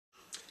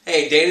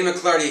Hey, Danny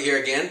McClarty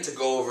here again to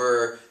go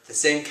over the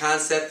same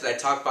concept that I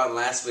talked about in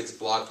last week's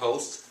blog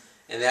post,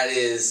 and that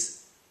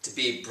is to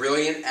be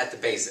brilliant at the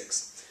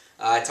basics.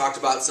 I talked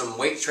about some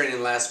weight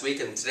training last week,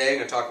 and today I'm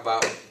going to talk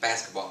about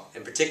basketball,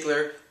 in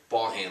particular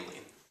ball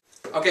handling.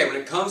 Okay, when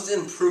it comes to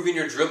improving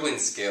your dribbling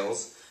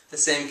skills, the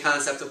same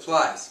concept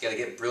applies. You got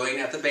to get brilliant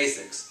at the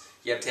basics.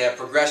 You have to have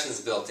progressions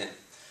built in.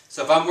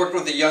 So if I'm working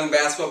with a young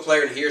basketball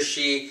player and he or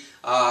she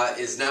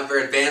is not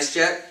very advanced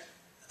yet,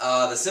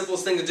 the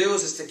simplest thing to do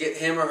is just to get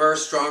him or her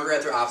stronger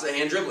at their opposite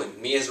hand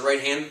dribbling. Me as a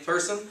right-handed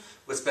person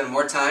would spend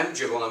more time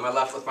dribbling on my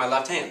left with my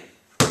left hand.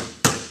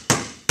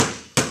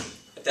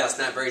 If that's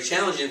not very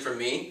challenging for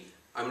me,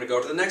 I'm going to go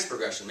to the next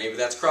progression. Maybe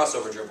that's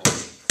crossover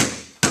dribbles.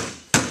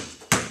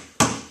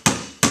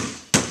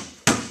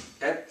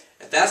 Okay?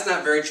 If that's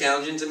not very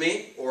challenging to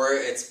me, or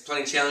it's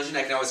plenty challenging,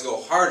 I can always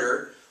go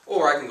harder,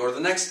 or I can go to the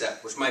next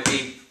step, which might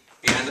be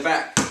behind the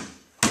back.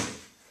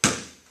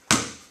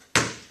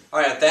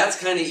 Alright, if that's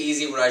kind of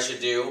easy, what I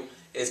should do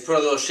is put a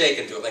little shake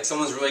into it, like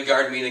someone's really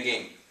guarding me in a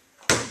game.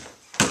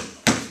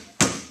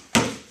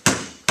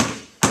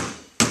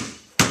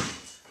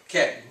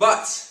 Okay,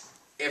 but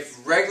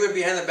if regular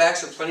behind the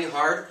backs are plenty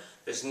hard,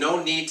 there's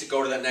no need to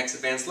go to that next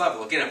advanced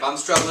level. Again, if I'm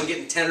struggling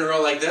getting 10 in a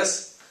row like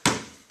this,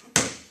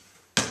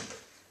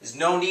 there's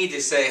no need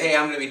to say, hey,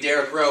 I'm going to be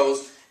Derrick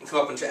Rose and come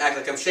up and act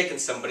like I'm shaking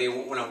somebody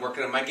when I'm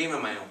working on my game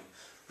on my own.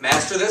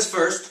 Master this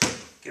first.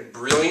 Get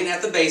brilliant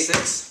at the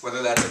basics,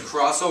 whether that's a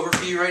crossover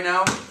for you right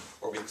now,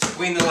 or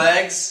between the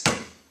legs,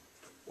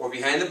 or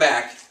behind the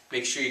back.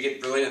 Make sure you get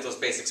brilliant at those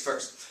basics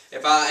first.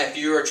 If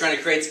you are trying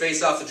to create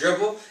space off the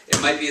dribble, it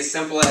might be as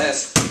simple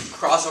as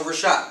crossover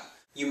shot.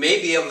 You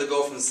may be able to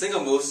go from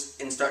single moves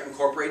and start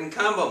incorporating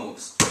combo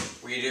moves,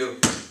 where you do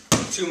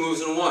 2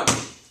 moves in 1.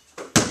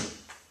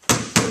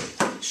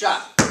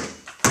 Shot.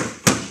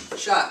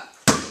 Shot.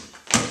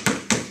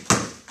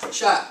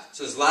 Shot.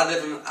 So there's a lot of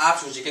different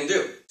options you can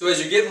do. So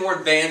as you get more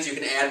advanced, you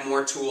can add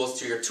more tools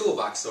to your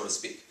toolbox, so to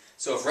speak.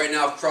 So if right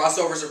now if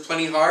crossovers are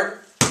plenty hard,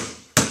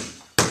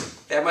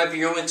 that might be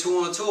your only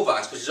tool in the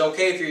toolbox, which is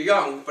okay if you're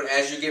young, but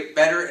as you get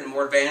better and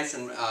more advanced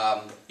and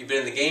you've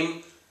been in the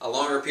game a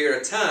longer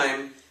period of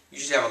time, you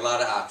should have a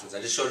lot of options. I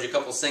just showed you a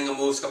couple single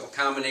moves, a couple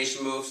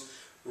combination moves.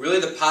 Really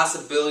the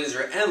possibilities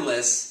are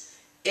endless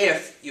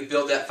if you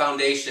build that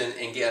foundation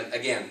and get,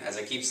 again, as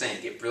I keep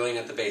saying, get brilliant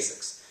at the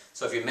basics.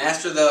 So if you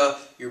master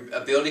your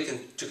ability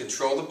to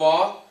control the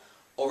ball,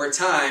 over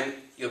time,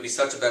 you'll be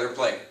such a better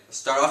player.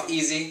 Start off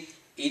easy,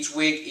 each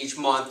week, each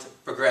month,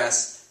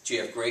 progress, till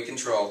you have great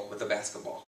control with the basketball.